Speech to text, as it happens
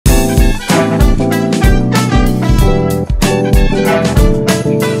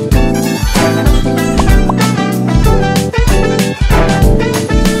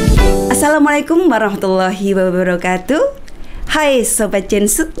warahmatullahi wabarakatuh. Hai Sobat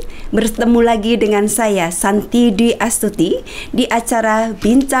Jensut, bertemu lagi dengan saya Santi di Astuti di acara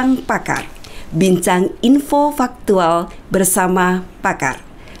Bincang Pakar, Bincang info faktual bersama Pakar.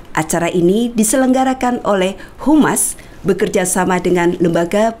 Acara ini diselenggarakan oleh Humas bekerja sama dengan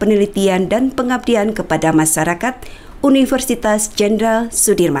Lembaga Penelitian dan Pengabdian kepada Masyarakat Universitas Jenderal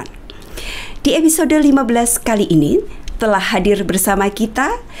Sudirman. Di episode 15 kali ini telah hadir bersama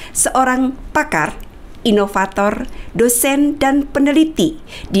kita seorang pakar, inovator, dosen, dan peneliti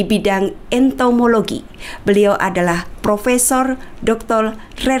di bidang entomologi. Beliau adalah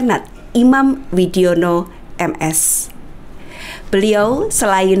Prof.Dr.rer.nat Imam Widhiono, M.Si. Beliau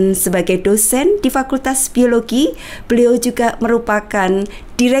selain sebagai dosen di Fakultas Biologi, beliau juga merupakan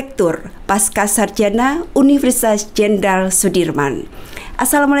Direktur Pascasarjana Universitas Jenderal Sudirman.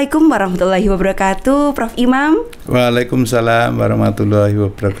 Assalamualaikum warahmatullahi wabarakatuh, Prof. Imam. Waalaikumsalam warahmatullahi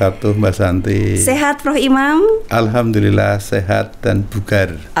wabarakatuh, Mbak Santi. Sehat, Prof. Imam? Alhamdulillah sehat dan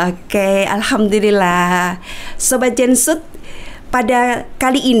bugar. Oke, alhamdulillah. Sobat Jensut, pada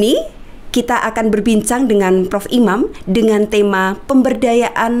kali ini kita akan berbincang dengan Prof. Imam dengan tema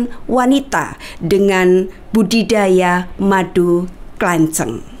pemberdayaan wanita dengan budidaya madu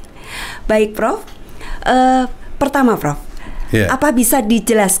klanceng. Baik, Prof. Pertama, Prof. Apa bisa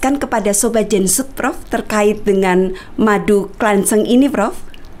dijelaskan kepada Sobat Jensut, Prof, terkait dengan madu klanceng ini, Prof?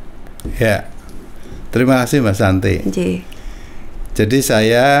 Ya, terima kasih Mbak Santi. Jadi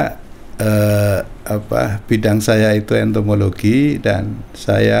saya bidang saya itu entomologi dan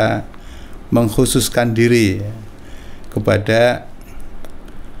saya mengkhususkan diri kepada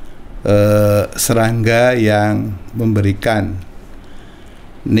serangga yang memberikan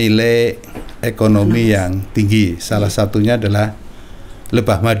nilai ekonomi yang tinggi. Salah satunya adalah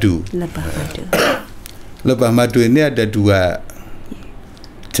lebah madu. Lebah madu ini ada dua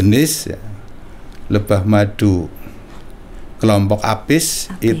jenis, ya. Lebah madu kelompok apis.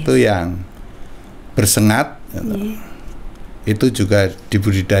 Itu yang bersengat, itu juga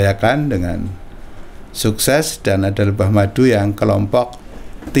dibudidayakan dengan sukses, dan ada lebah madu yang kelompok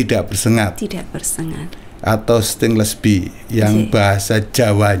tidak bersengat. Atau stingless bee yang bahasa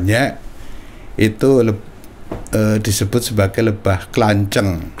Jawanya itu disebut sebagai lebah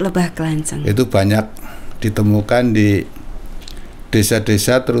klanceng. Itu banyak ditemukan di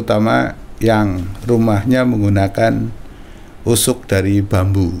desa-desa, terutama yang rumahnya menggunakan usuk dari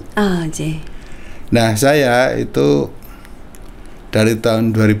bambu. Nah, saya itu dari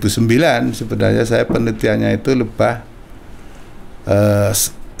tahun 2009 sebenarnya saya penelitiannya itu lebah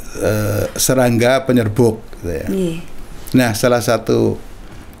serangga penyerbuk, gitu ya. Nah, salah satu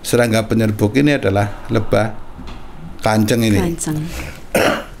serangga penyerbuk ini adalah lebah klanceng ini.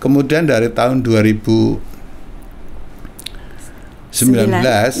 Kemudian dari tahun 2019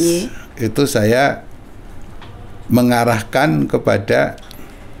 itu saya mengarahkan kepada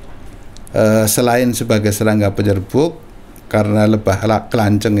selain sebagai serangga penyerbuk, karena lebah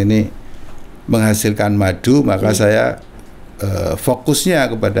klanceng ini menghasilkan madu, maka saya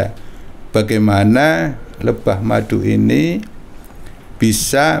fokusnya kepada bagaimana lebah madu ini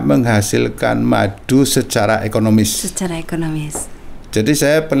bisa menghasilkan madu secara ekonomis. Jadi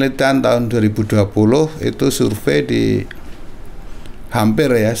saya penelitian tahun 2020 itu survei di hampir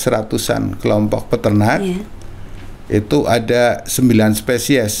seratusan kelompok peternak. Itu ada 9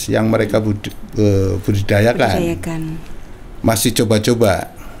 spesies yang mereka budidayakan. Masih coba-coba.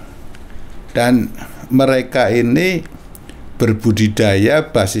 Dan mereka ini berbudidaya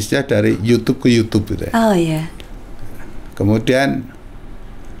basisnya dari YouTube ke YouTube, gitu ya. Kemudian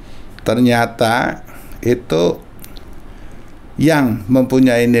ternyata itu yang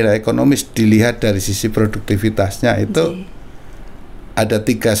mempunyai nilai ekonomis dilihat dari sisi produktivitasnya itu ada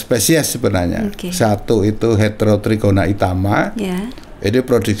 3 spesies sebenarnya. Satu itu Heterotrigona itama. Ini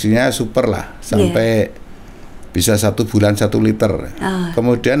produksinya super lah, sampai bisa 1 bulan 1 liter.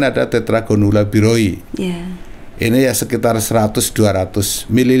 Kemudian ada Tetragunola Biroi. Ini ya sekitar 100-200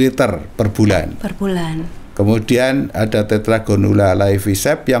 mililiter per bulan. Kemudian ada Tetragunola Biroi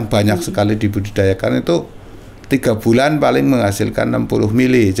yang banyak sekali dibudidayakan, itu 3 bulan paling menghasilkan 60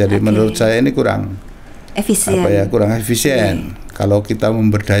 mili. Jadi menurut saya ini kurang efisien. Kurang efisien. Kalau kita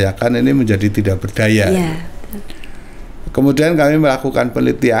memberdayakan ini menjadi tidak berdaya. Kemudian kami melakukan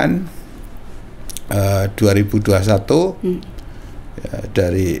penelitian 2021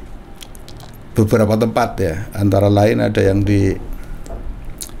 dari beberapa tempat, ya. Antara lain ada yang di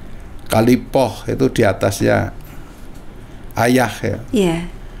Kalipoh, itu di atasnya Ayah, ya.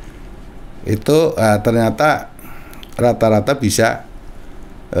 Itu ternyata rata-rata bisa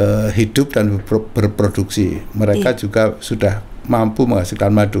hidup dan berproduksi. Mereka juga sudah mampu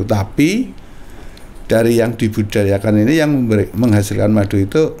menghasilkan madu, tapi dari yang dibudidayakan ini yang menghasilkan madu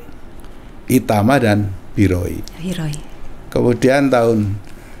itu Itama dan Biroi. Kemudian tahun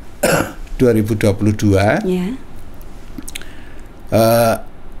 2022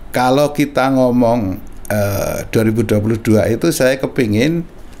 kalau kita ngomong 2022 itu saya kepingin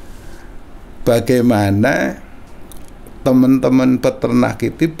bagaimana teman-teman peternak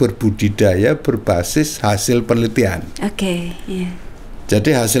itu berbudidaya berbasis hasil penelitian. Jadi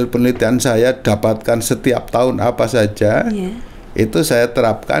hasil penelitian saya dapatkan setiap tahun apa saja, itu saya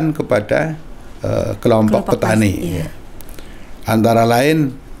terapkan kepada kelompok petani. Antara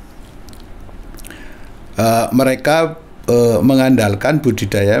lain mereka mengandalkan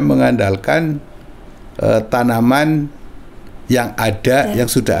budidaya, mengandalkan tanaman yang ada, yang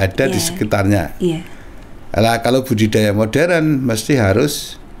sudah ada di sekitarnya. Nah, kalau budidaya modern mesti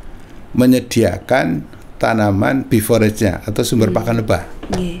harus menyediakan tanaman beforage-nya atau sumber pakan lebah.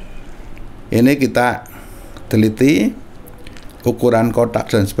 Ini kita teliti ukuran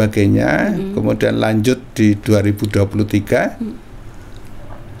kotak dan sebagainya. Kemudian lanjut di 2023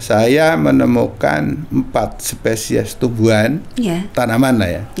 saya menemukan 4 spesies tumbuhan tanaman lah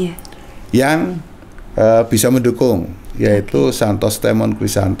ya, yang bisa mendukung, yaitu Santos Temon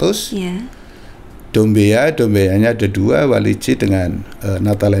Chrysanthus, Dombeanya ada 2, Walici dengan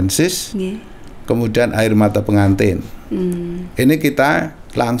Natalensis, kemudian air mata pengantin. Ini kita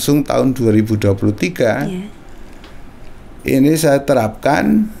langsung tahun 2023 ini saya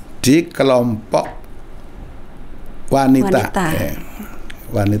terapkan di kelompok wanita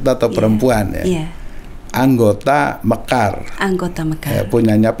atau perempuan anggota Mekar,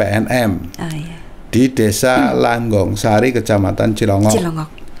 punyanya PNM di Desa Langgong Sari, Kecamatan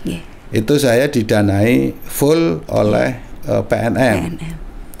Cilongok. Itu saya didanai full oleh PNM.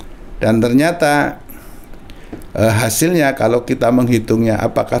 Dan ternyata hasilnya kalau kita menghitungnya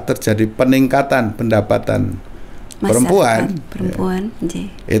apakah terjadi peningkatan pendapatan perempuan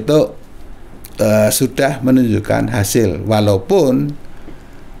itu sudah menunjukkan hasil, walaupun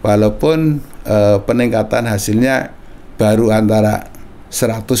peningkatan hasilnya baru antara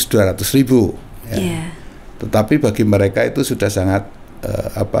 100-200 ribu tetapi bagi mereka itu sudah sangat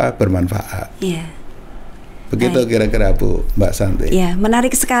bermanfaat. Begitu kira-kira Bu Mbak Santi. Ya,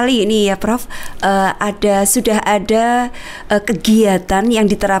 menarik sekali ini ya Prof. Sudah ada kegiatan yang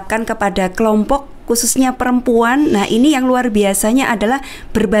diterapkan kepada kelompok khususnya perempuan. Nah, ini yang luar biasanya adalah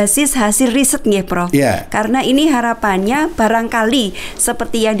berbasis hasil riset nih Prof. Karena ini harapannya barangkali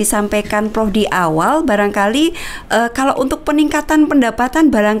seperti yang disampaikan Prof di awal, barangkali kalau untuk peningkatan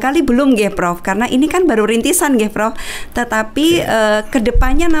pendapatan barangkali belum nggih Prof, karena ini kan baru rintisan nggih Prof. Tetapi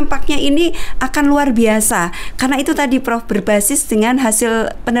kedepannya nampaknya ini akan luar biasa. Karena itu tadi Prof berbasis dengan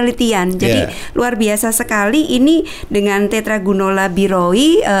hasil penelitian. Jadi luar biasa sekali ini dengan Tetragunola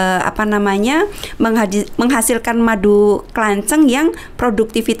Biroi menghasilkan madu klanceng yang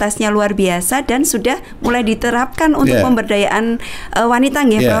produktivitasnya luar biasa dan sudah mulai diterapkan untuk pemberdayaan wanita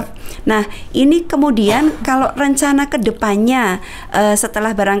nggih Prof. Nah, ini kemudian kalau rencana kedepannya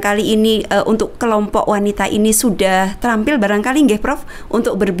setelah barangkali ini untuk kelompok wanita ini sudah terampil barangkali nggih Prof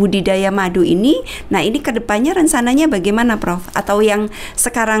untuk berbudidaya madu ini. Nah, ini kedepannya rencananya bagaimana Prof? Atau yang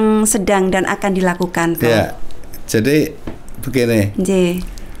sekarang sedang dan akan dilakukan Prof? Jadi begini.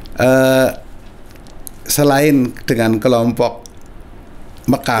 Selain dengan kelompok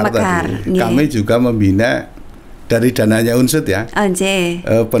Mekar tadi, kami juga membina dari dananya Unsoed ya,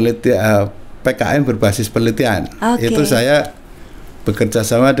 PKM berbasis penelitian. Itu saya bekerja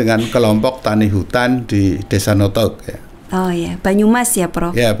sama dengan kelompok tani hutan di Desa Notok ya. Banyumas ya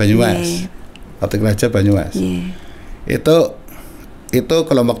Prof? Ya, Banyumas, Otik Raja Banyumas. Itu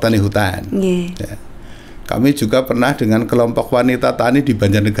kelompok tani hutan. Kami juga pernah dengan kelompok wanita tani di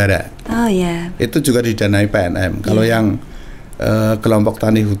Banjarnegara. Itu juga didanai PNM. Kalau yang kelompok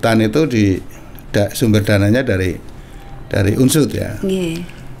tani hutan itu sumber dananya dari Unsoed ya.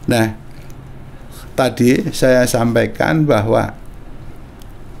 Nah, tadi saya sampaikan bahwa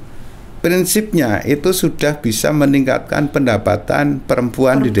prinsipnya itu sudah bisa meningkatkan pendapatan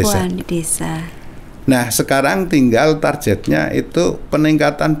perempuan di desa. Nah, sekarang tinggal targetnya itu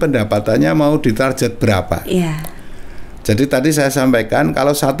peningkatan pendapatannya mau ditarget berapa. Jadi tadi saya sampaikan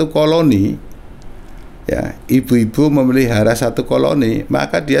kalau satu koloni ya, ibu-ibu memelihara satu koloni,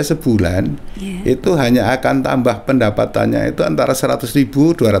 maka dia sebulan itu hanya akan tambah pendapatannya itu antara 100.000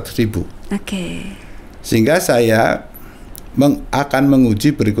 200.000. Sehingga saya akan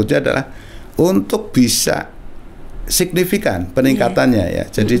menguji berikutnya adalah untuk bisa signifikan peningkatannya ya.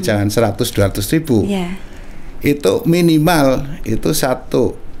 Jadi jangan 100-200 ribu. Itu minimal itu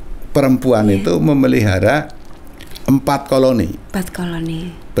satu perempuan itu memelihara 4 koloni. 4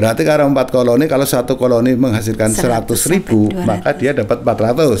 koloni. Berarti kalau 4 koloni, kalau 1 koloni menghasilkan 100.000, maka dia dapat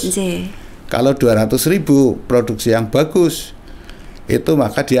 400. Kalau 200.000 produksi yang bagus, itu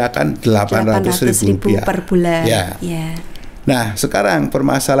maka dia akan 800.000 rupiah per bulan. Ya. Nah, sekarang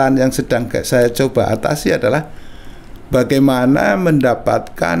permasalahan yang sedang saya coba atasi adalah bagaimana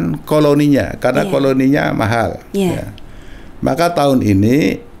mendapatkan koloninya, karena koloninya mahal. Ya. Maka tahun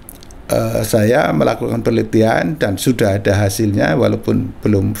ini saya melakukan penelitian dan sudah ada hasilnya walaupun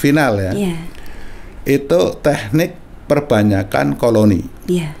belum final ya. Itu teknik perbanyakan koloni.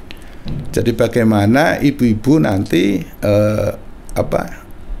 Jadi bagaimana ibu-ibu nanti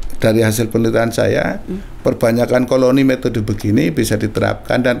dari hasil penelitian saya perbanyakan koloni metode begini bisa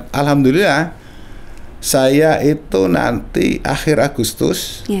diterapkan, dan alhamdulillah saya itu nanti akhir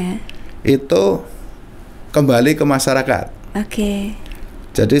Agustus itu kembali ke masyarakat.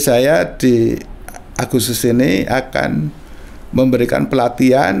 Jadi saya di Agustus ini akan memberikan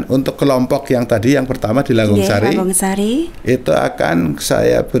pelatihan untuk kelompok yang tadi, yang pertama di Langgung Sari. Itu akan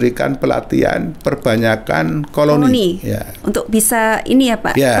saya berikan pelatihan perbanyakan koloni. Untuk bisa ini ya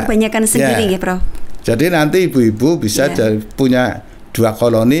Pak, perbanyakan sendiri ya Prof. Jadi nanti ibu-ibu bisa punya 2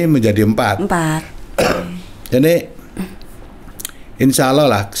 koloni menjadi 4. Jadi insya Allah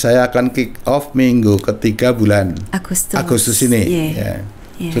lah saya akan kick off minggu ketiga bulan Agustus ini.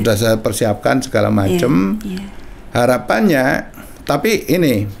 Sudah saya persiapkan segala macam. Harapannya, tapi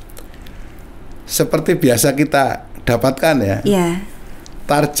ini seperti biasa kita dapatkan ya.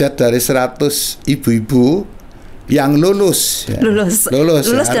 Target dari 100 ibu-ibu yang lulus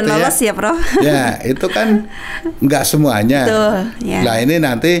dan lolos ya Prof. Ya, itu kan nggak semuanya. Nah, ini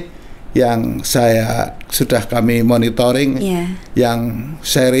nanti yang sudah kami monitoring yang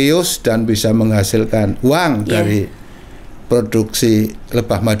serius dan bisa menghasilkan uang dari produksi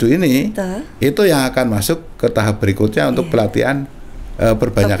lebah madu ini, itu yang akan masuk ke tahap berikutnya untuk pelatihan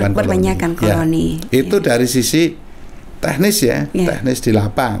perbanyakan koloni. Itu dari sisi teknis teknis di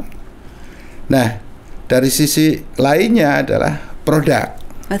lapang. Nah, dari sisi lainnya adalah produk.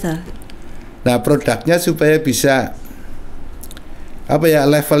 Nah, produknya supaya bisa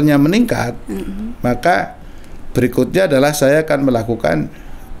levelnya meningkat, maka berikutnya adalah saya akan melakukan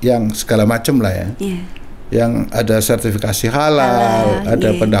yang segala macam lah ya. Yang ada sertifikasi halal,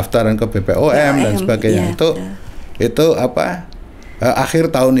 ada pendaftaran ke BPOM dan sebagainya. Itu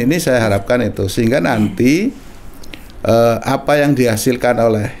akhir tahun ini saya harapkan itu, sehingga nanti apa yang dihasilkan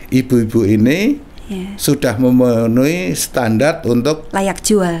oleh ibu-ibu ini sudah memenuhi standar untuk layak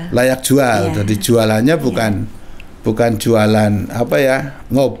jual. Jadi jualannya bukan jualan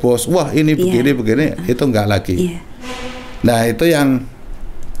ngobos, wah ini begini, itu enggak lagi. Nah, itu yang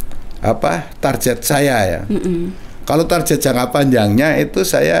target saya ya. Kalau target jangka panjangnya itu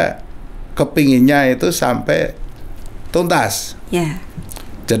saya kepinginnya itu sampai tuntas.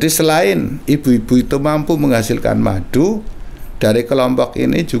 Jadi selain ibu-ibu itu mampu menghasilkan madu, dari kelompok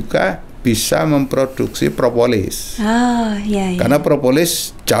ini juga bisa memproduksi propolis. Karena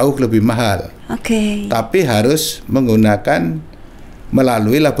propolis jauh lebih mahal. Tapi harus menggunakan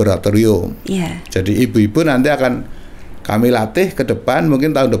melalui laboratorium. Jadi ibu-ibu nanti akan kami latih ke depan,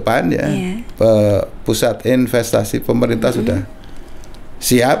 mungkin tahun depan ya. Pusat investasi pemerintah sudah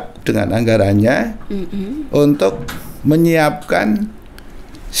siap dengan anggarannya untuk menyiapkan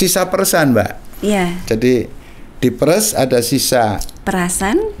sisa peresan, Mbak. Jadi di peres ada sisa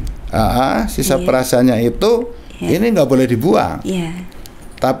perasan. Sisa perasannya itu ini nggak boleh dibuang.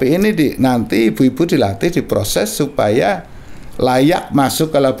 Tapi ini nanti ibu-ibu dilatih, diproses supaya layak masuk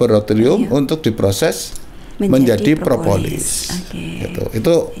ke laboratorium untuk diproses menjadi propolis.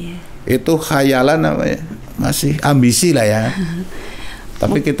 Itu khayalan namanya, masih ambisi lah ya.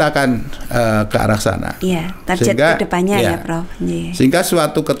 Tapi kita akan ke arah sana. Target kedepannya ya Prof. Sehingga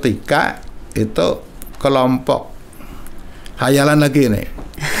suatu ketika itu kelompok khayalan lagi nih.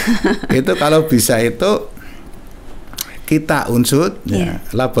 Itu kalau bisa itu kita Unsoed,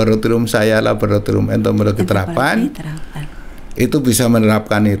 laboratorium saya, laboratorium entomologi terapan, itu bisa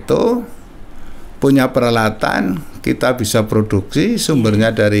menerapkan itu. Punya peralatan, kita bisa produksi sumbernya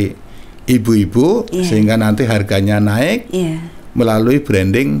dari ibu-ibu, sehingga nanti harganya naik melalui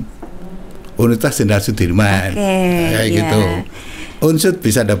branding Universitas Jenderal Sudirman, kayak gitu. Unsoed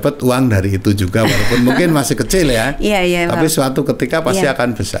bisa dapat uang dari itu juga, walaupun mungkin masih kecil ya. Tapi suatu ketika pasti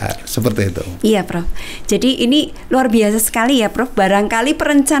akan besar, seperti itu. Iya, Prof. Jadi ini luar biasa sekali ya, Prof. Barangkali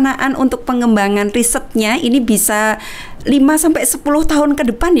perencanaan untuk pengembangan risetnya ini bisa 5-10 tahun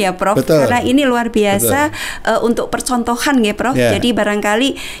ke depan ya, Prof. Betul. Karena ini luar biasa untuk percontohan ya, Prof. Jadi barangkali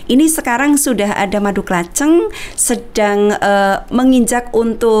ini sekarang sudah ada Madu Klanceng sedang menginjak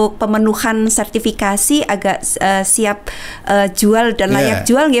untuk pemenuhan sertifikasi agak siap jual dan layak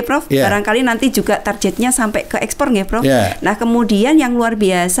jual ya, Prof. Barangkali nanti juga targetnya sampai ke ekspor ya, Prof. Nah, kemudian yang luar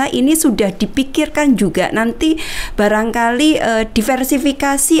biasa ini sudah dipikirkan juga nanti barangkali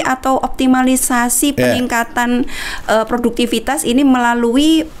diversifikasi atau optimalisasi peningkatan produktivitas ini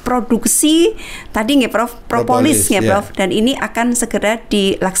melalui produksi tadi nggih, Prof, propolis ya, Prof, dan ini akan segera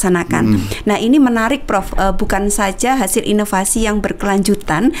dilaksanakan. Nah, ini menarik, Prof, bukan saja hasil inovasi yang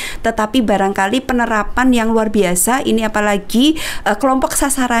berkelanjutan, tetapi barangkali penerapan yang luar biasa ini, apalagi kelompok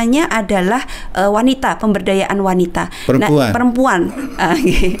sasarannya adalah wanita, pemberdayaan wanita. Perempuan. Nah,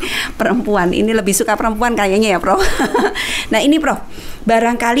 perempuan. Ini lebih suka perempuan kayaknya ya, Prof. Nah, ini, Prof,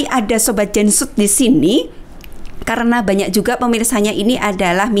 barangkali ada sobat Jensut di sini. Karena banyak juga pemirsanya ini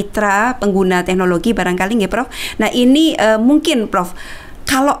adalah mitra pengguna teknologi barangkali nggih, Prof. Nah, ini mungkin, Prof,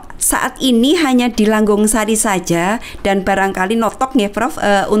 kalau saat ini hanya di Langgongsari saja dan barangkali notok ya, Prof,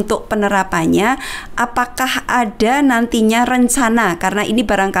 untuk penerapannya, apakah ada nantinya rencana, karena ini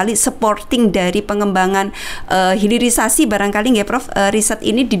barangkali supporting dari pengembangan hilirisasi barangkali ya, Prof, riset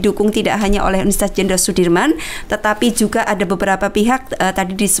ini didukung tidak hanya oleh Universitas Jenderal Sudirman, tetapi juga ada beberapa pihak,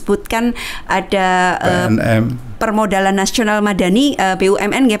 tadi disebutkan ada Permodalan Nasional Madani,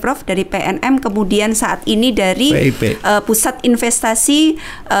 BUMN ya, Prof, dari PNM, kemudian saat ini dari Pusat Investasi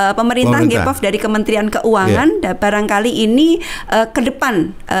Pemerintah ya, Prof, dari Kementerian Keuangan. Dan barangkali ini ke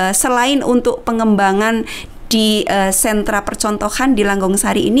depan selain untuk pengembangan di sentra percontohan di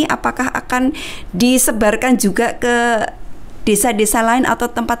Langgongsari ini, apakah akan disebarkan juga ke desa-desa lain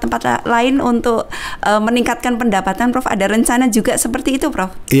atau tempat-tempat lain untuk meningkatkan pendapatan, Prof? Ada rencana juga seperti itu, Prof?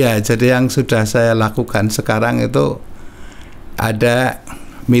 Iya, jadi yang sudah saya lakukan sekarang itu ada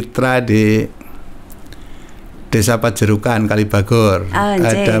mitra di Desa Pajerukan, Kalibagor.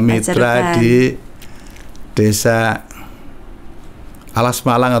 Ada mitra di Desa Alas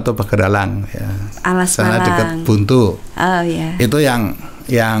Malang atau Bageralang ya. Sana dekat Buntu. Itu yang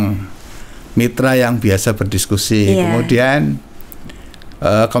mitra yang biasa berdiskusi. Kemudian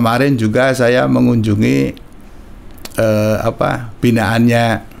kemarin juga saya mengunjungi binaannya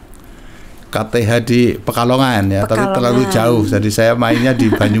KTH di Pekalongan ya, tapi terlalu jauh. Jadi saya mainnya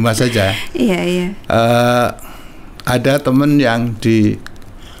di Banyumas saja. Ada teman yang di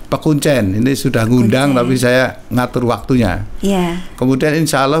Pekuncen, ini sudah ngundang tapi saya ngatur waktunya. Kemudian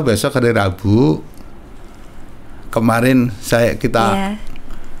insya Allah besok hari Rabu, kemarin kita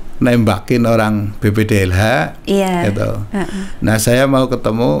nembakin orang BPDLH gitu. Nah, saya mau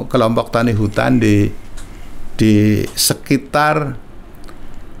ketemu kelompok tani hutan di sekitar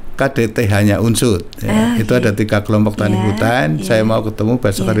KDTH-nya Unsoed ya. Itu ada 3 kelompok tani hutan. Saya mau ketemu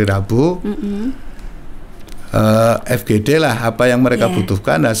besok hari Rabu. FGD lah apa yang mereka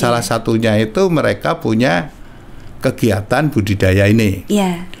butuhkan. Nah, salah satunya itu mereka punya kegiatan budidaya ini.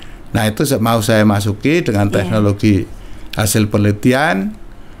 Nah, itu mau saya masuki dengan teknologi hasil penelitian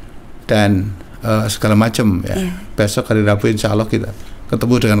dan segala macam ya. Besok hari Rabu insya Allah kita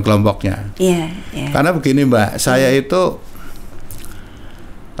ketemu dengan kelompoknya. Karena begini, Mbak, saya itu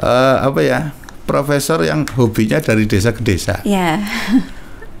profesor yang hobinya dari desa ke desa.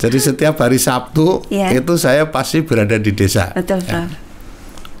 Jadi setiap hari Sabtu itu saya pasti berada di desa. Betul, Prof.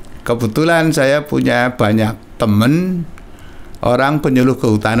 Kebetulan saya punya banyak teman orang penyuluh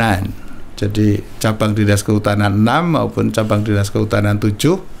kehutanan. Jadi cabang dinas kehutanan 6 maupun cabang dinas kehutanan 7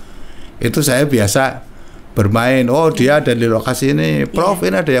 itu saya biasa bermain. Oh, dia ada di lokasi ini, Prof,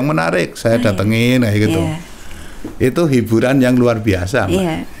 ini ada yang menarik, saya datengin kayak gitu. Itu hiburan yang luar biasa,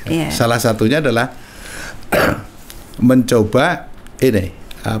 Mbak. Salah satunya adalah mencoba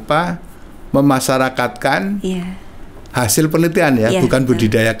memasyarakatkan hasil penelitian ya, bukan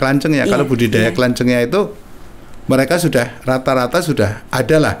budidaya klanceng ya. Kalau budidaya klancengnya itu mereka sudah rata-rata sudah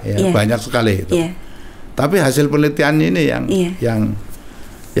ada lah ya, banyak sekali itu. Tapi hasil penelitian ini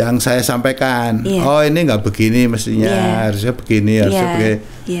yang saya sampaikan. Oh, ini nggak begini mestinya, harusnya begini, harusnya begini.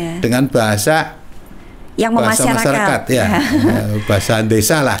 Dengan bahasa yang masyarakat ya, bahasa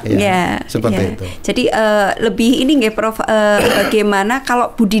desa lah ya, seperti itu. Jadi lebih ini nggih Prof, bagaimana kalau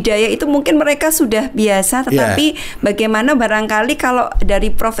budidaya itu mungkin mereka sudah biasa, tetapi bagaimana barangkali kalau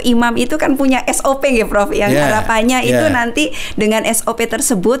dari Prof Imam itu kan punya SOP nggih Prof, yang harapannya itu nanti dengan SOP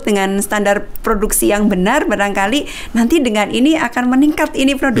tersebut, dengan standar produksi yang benar, barangkali nanti dengan ini akan meningkat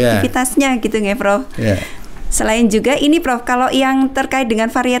ini produktivitasnya gitu nggih Prof. Selain juga ini Prof, kalau yang terkait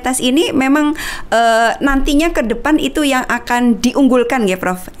dengan varietas ini memang nantinya ke depan itu yang akan diunggulkan ya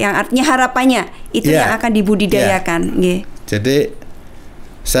Prof, yang artinya harapannya itu yang akan dibudidayakan. Jadi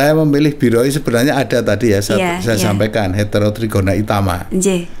saya memilih Biroi sebenarnya ada tadi ya, saya sampaikan Heterotrigona Itama.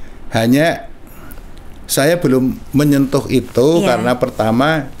 Hanya saya belum menyentuh itu karena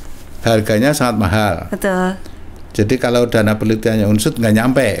pertama harganya sangat mahal. Betul. Jadi kalau dana penelitiannya Unsoed nggak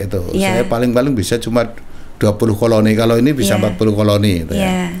nyampe itu. Saya paling-paling bisa cuma 20 koloni, kalau ini bisa 40 koloni gitu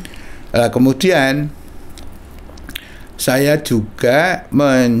ya. Kemudian saya juga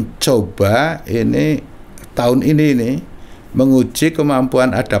mencoba ini tahun ini menguji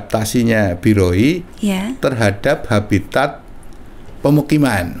kemampuan adaptasinya Biroi terhadap habitat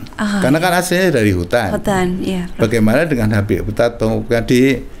pemukiman. Karena kan aslinya dari hutan. Bagaimana dengan habitat pemukiman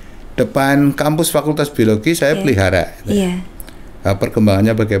di depan kampus Fakultas Biologi saya pelihara.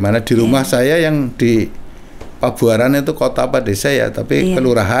 Perkembangannya bagaimana di rumah saya yang di Pabuaran itu kota apa desa ya, tapi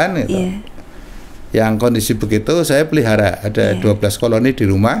kelurahan gitu. Yang kondisi begitu saya pelihara, ada 12 koloni di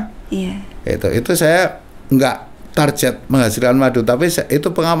rumah. Itu saya nggak target menghasilkan madu, tapi itu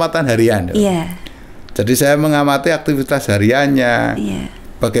pengamatan harian. Jadi saya mengamati aktivitas hariannya,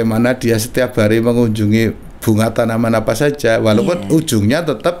 bagaimana dia setiap hari mengunjungi bunga tanaman apa saja, walaupun ujungnya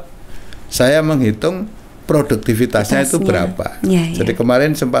tetap saya menghitung produktivitasnya itu berapa. Jadi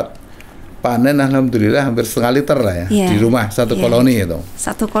kemarin sempat panen alhamdulillah hampir setengah liter lah ya di rumah satu koloni itu.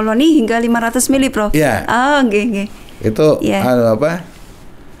 Satu koloni hingga 500 mili Prof. Itu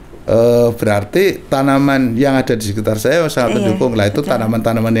berarti tanaman yang ada di sekitar saya sangat mendukung lah. Itu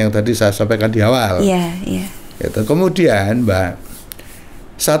tanaman-tanaman yang tadi saya sampaikan di awal. Itu kemudian Mbak,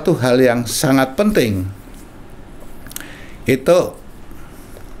 satu hal yang sangat penting itu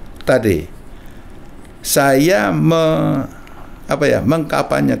tadi saya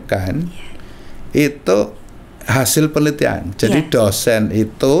mengkampanyekan itu hasil penelitian. Jadi dosen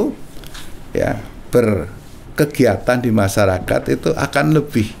itu berkegiatan di masyarakat itu akan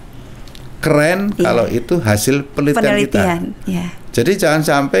lebih keren kalau itu hasil penelitian kita. Jadi jangan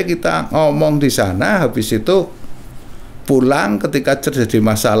sampai kita ngomong di sana, habis itu pulang ketika terjadi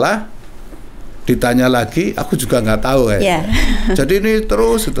masalah ditanya lagi, aku juga nggak tahu Jadi ini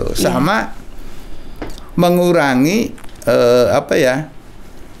terus itu sama mengurangi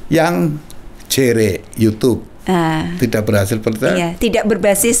yang jere YouTube tidak berhasil penelitian, tidak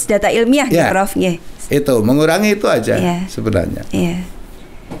berbasis data ilmiah Prof. Itu mengurangi itu aja sebenarnya.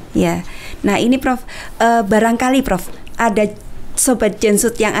 Nah ini Prof, barangkali Prof ada Sobat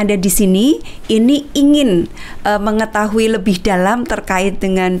Jensut yang ada di sini ini ingin mengetahui lebih dalam terkait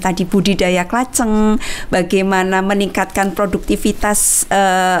dengan tadi budidaya Klanceng, bagaimana meningkatkan produktivitas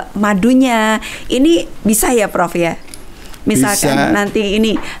madunya. Ini bisa ya Prof ya? Misalkan nanti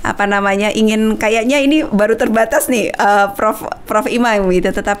ini ingin kayaknya ini baru terbatas nih Prof Imam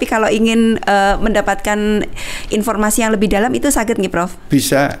gitu, tetapi kalau ingin mendapatkan informasi yang lebih dalam itu saged nih Prof?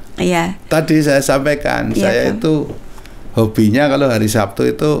 Bisa. Tadi saya sampaikan saya itu hobinya kalau hari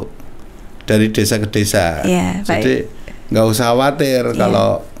Sabtu itu dari desa ke desa. Jadi nggak usah khawatir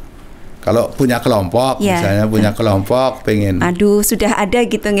kalau punya kelompok, misalnya punya kelompok pengen madu sudah ada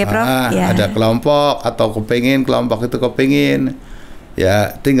gitu nggih Prof? Ada kelompok atau kepengin kelompok itu kepengin,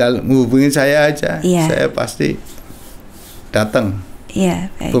 ya tinggal menghubungi saya aja, saya pasti datang.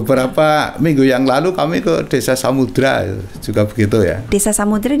 Beberapa minggu yang lalu kami ke Desa Samudra juga begitu ya. Desa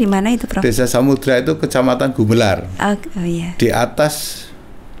Samudra di mana itu Prof? Desa Samudra itu Kecamatan Gumelar. Di atas,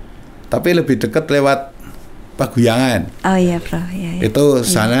 tapi lebih dekat lewat Paguyangan. Prof. Itu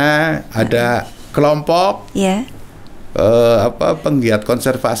sana ada kelompok penggiat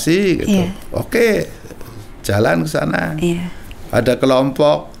konservasi gitu. Oke, jalan ke sana. Ada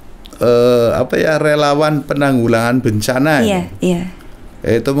kelompok relawan penanggulangan bencana.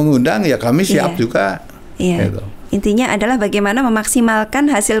 Itu mengundang ya kami siap juga. Gitu. Intinya adalah bagaimana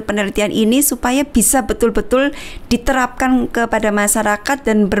memaksimalkan hasil penelitian ini supaya bisa betul-betul diterapkan kepada masyarakat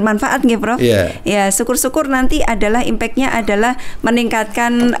dan bermanfaat nggih Prof? Ya, syukur-syukur nanti adalah impact-nya adalah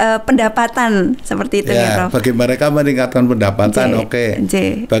meningkatkan pendapatan seperti itu ya Prof. Bagi mereka meningkatkan pendapatan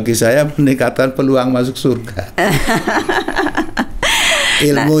Bagi saya meningkatkan peluang masuk surga.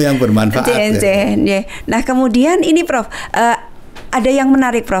 Ilmu yang bermanfaat. Nah, kemudian ini Prof, ada yang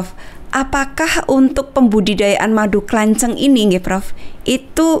menarik Prof. apakah untuk pembudidayaan madu klanceng ini nggih Prof,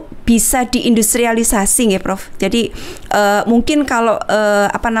 itu bisa diindustrialisasi nggih Prof? Jadi mungkin kalau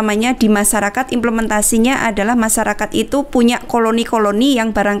di masyarakat implementasinya adalah masyarakat itu punya koloni-koloni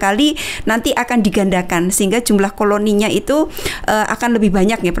yang barangkali nanti akan digandakan sehingga jumlah koloninya itu akan lebih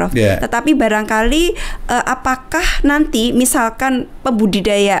banyak nggih Prof. Tetapi barangkali apakah nanti misalkan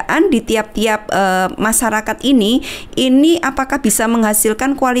pembudidayaan di tiap-tiap masyarakat ini apakah bisa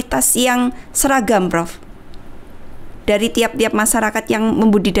menghasilkan kualitas yang seragam, Prof? Dari tiap-tiap masyarakat yang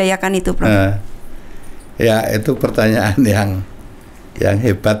membudidayakan itu, Prof? Ya, itu pertanyaan yang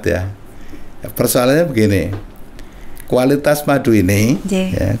hebat ya. Persoalannya begini, kualitas madu ini,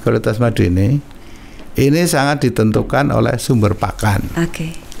 ini sangat ditentukan oleh sumber pakan.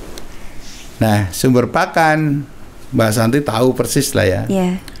 Nah, sumber pakan, Mbak Santi tahu persis lah ya.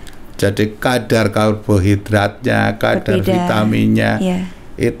 Jadi kadar karbohidratnya, kadar vitaminnya,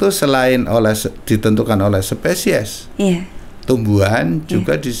 itu selain ditentukan oleh spesies tumbuhan,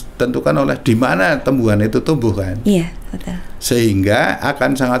 juga ditentukan oleh di mana tumbuhan itu tumbuh kan. Betul. Sehingga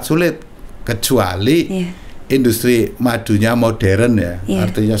akan sangat sulit kecuali industri madunya modern ya,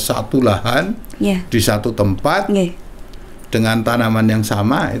 artinya satu lahan di satu tempat dengan tanaman yang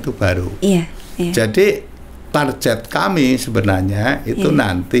sama itu baru. Jadi target kami sebenarnya itu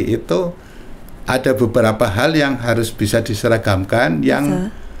nanti itu ada beberapa hal yang harus bisa diseragamkan yang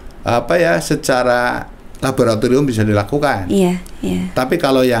secara laboratorium bisa dilakukan. Tapi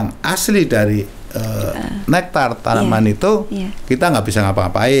kalau yang asli dari nektar tanaman itu kita nggak bisa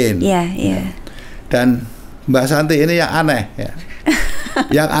ngapa-ngapain. Dan Mbak Santi ini yang aneh ya.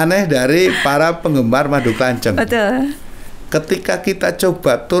 Yang aneh dari para penggemar madu klanceng. Betul. Ketika kita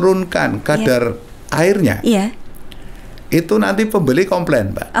coba turunkan kadar airnya, itu nanti pembeli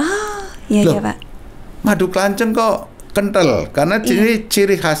komplain, Pak. Loh, Pak. Madu klanceng kok kental? Karena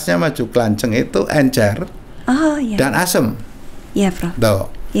ciri khasnya madu klanceng itu encer dan asam. Prof.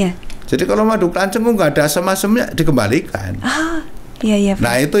 Jadi kalau madu klanceng kok nggak ada asam-asamnya, dikembalikan. Prof.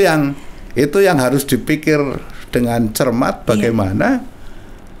 Nah, itu yang harus dipikir dengan cermat bagaimana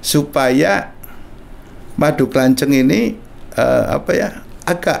supaya madu klanceng ini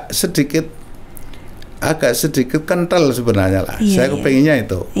agak sedikit kental sebenarnya lah. Saya kepenginnya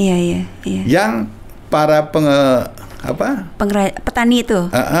itu. Yang para petani itu.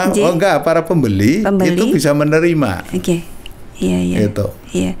 Para pembeli itu bisa menerima. Itu.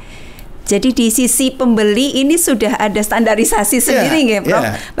 Jadi di sisi pembeli ini sudah ada standarisasi sendiri nggih, Prof?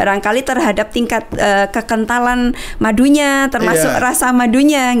 Barangkali terhadap tingkat kekentalan madunya, termasuk rasa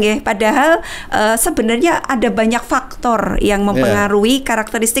madunya nggih. Padahal sebenarnya ada banyak faktor yang mempengaruhi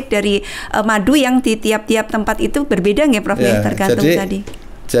karakteristik dari madu yang di tiap-tiap tempat itu berbeda nggih, Prof? Tergantung tadi.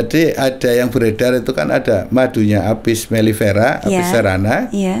 Jadi ada yang beredar itu kan ada madunya Apis mellifera, Apis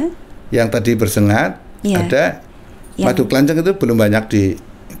serrana, yang tadi bersengat, ada madu klanceng itu belum banyak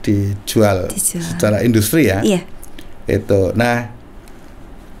dijual secara industri ya. Itu. Nah,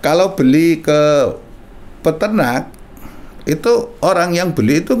 kalau beli ke peternak itu orang yang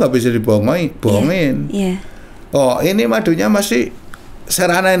beli itu nggak bisa dibohongin. Oh, ini madunya masih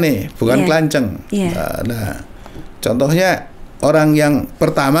serrana nih, bukan klanceng. Nah, contohnya orang yang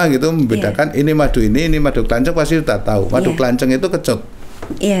pertama gitu membedakan ini madu klanceng pasti sudah tahu. Madu klanceng itu kecut.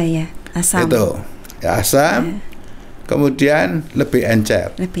 Asam. Itu. Asam. Kemudian lebih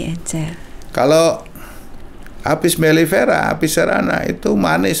encer. Kalau Apis mellifera, Apis serrana itu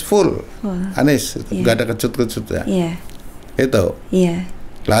manis full, manis, nggak ada kecut-kecut ya. Itu.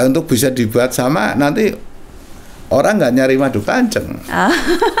 Lah untuk bisa dibuat sama nanti orang nggak nyari madu klanceng.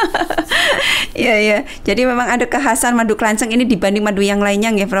 Jadi memang ada kekhasan madu klanceng ini dibanding madu yang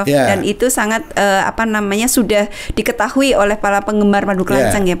lainnya ya, Prof. Dan itu sangat sudah diketahui oleh para penggemar madu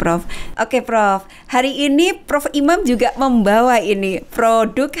klanceng ya, Prof. Oke, Prof. Hari ini Prof Imam juga membawa ini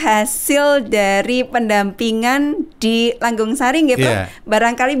produk hasil dari pendampingan di Langgung Saring ya, Prof.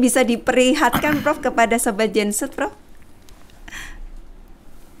 Barangkali bisa diperlihatkan Prof kepada sobat Genset, Prof.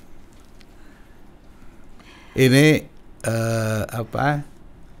 Ini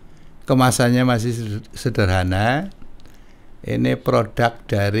kemasannya masih sederhana. Ini produk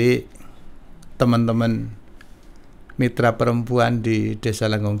dari teman-teman mitra perempuan di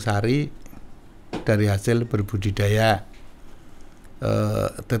Desa Langgung Sari dari hasil berbudidaya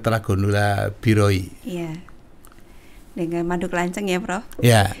Tetragunola Biroi. Dengan madu klanceng ya, Prof.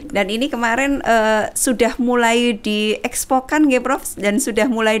 Dan ini kemarin sudah mulai diekspokan ya, Prof, dan sudah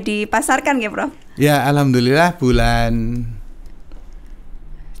mulai dipasarkan ya, Prof. Alhamdulillah bulan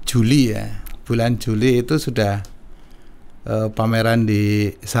Juli ya. Bulan Juli itu sudah pameran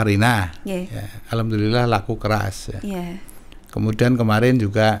di Sarinah. Alhamdulillah laku keras ya. Kemudian kemarin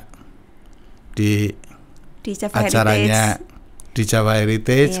juga di Java acaranya Heritage. Di Java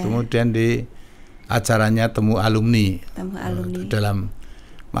Heritage, kemudian di acaranya temu alumni. Dalam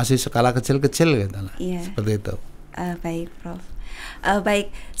masih skala kecil-kecil gitu lah. Seperti itu. Baik, Prof. Baik,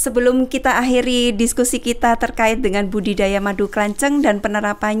 sebelum kita akhiri diskusi kita terkait dengan budidaya madu klanceng dan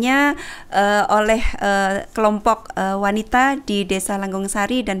penerapannya oleh kelompok wanita di Desa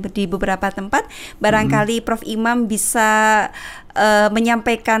Langgongsari dan di beberapa tempat, barangkali Prof. Imam bisa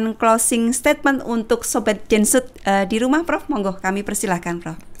menyampaikan closing statement untuk Sobat Jensut di rumah, Prof. Monggo, kami persilahkan,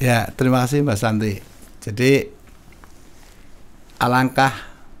 Prof. Ya, terima kasih Mbak Santi. Jadi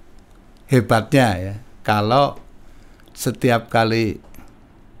alangkah hebatnya ya kalau setiap kali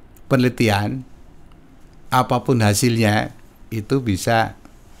penelitian apapun hasilnya itu bisa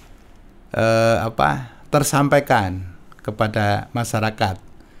tersampaikan kepada masyarakat.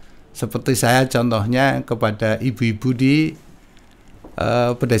 Seperti saya contohnya kepada ibu-ibu di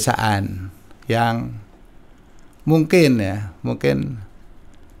pedesaan yang mungkin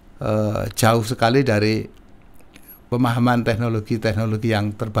jauh sekali dari pemahaman teknologi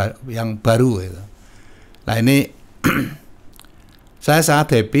yang baru itu. Nah ini saya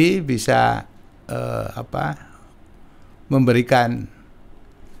sangat happy bisa memberikan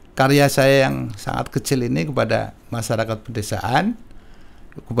karya saya yang sangat kecil ini kepada masyarakat pedesaan,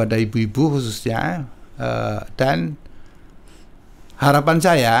 kepada ibu-ibu khususnya, dan harapan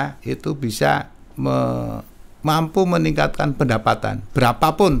saya itu bisa mampu meningkatkan pendapatan,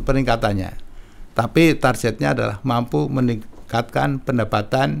 berapapun peningkatannya, tapi targetnya adalah mampu meningkatkan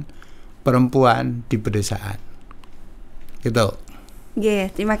pendapatan perempuan di pedesaan. Gitu.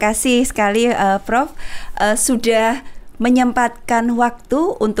 Terima kasih sekali Prof. Sudah menyempatkan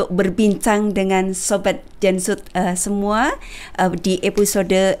waktu untuk berbincang dengan Sobat Jensut semua di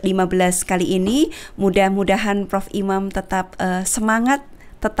episode 15 kali ini. Mudah-mudahan Prof. Imam tetap semangat,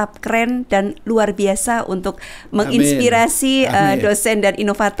 tetap keren dan luar biasa untuk menginspirasi dosen dan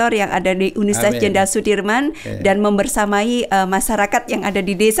inovator yang ada di Universitas Jenderal Sudirman dan membersamai masyarakat yang ada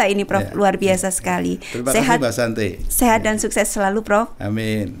di desa ini, Prof. Luar biasa sekali. Terima kasih Mbak Santi. Sehat dan sukses selalu, Prof.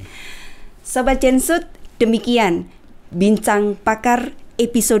 Amin. Sobat Jensut, demikian Bincang Pakar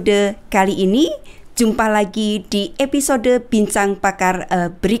episode kali ini. Jumpa lagi di episode Bincang Pakar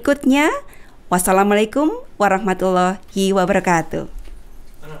berikutnya. Wassalamualaikum warahmatullahi wabarakatuh.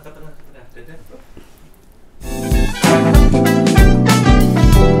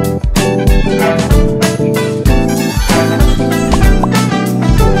 Tengah.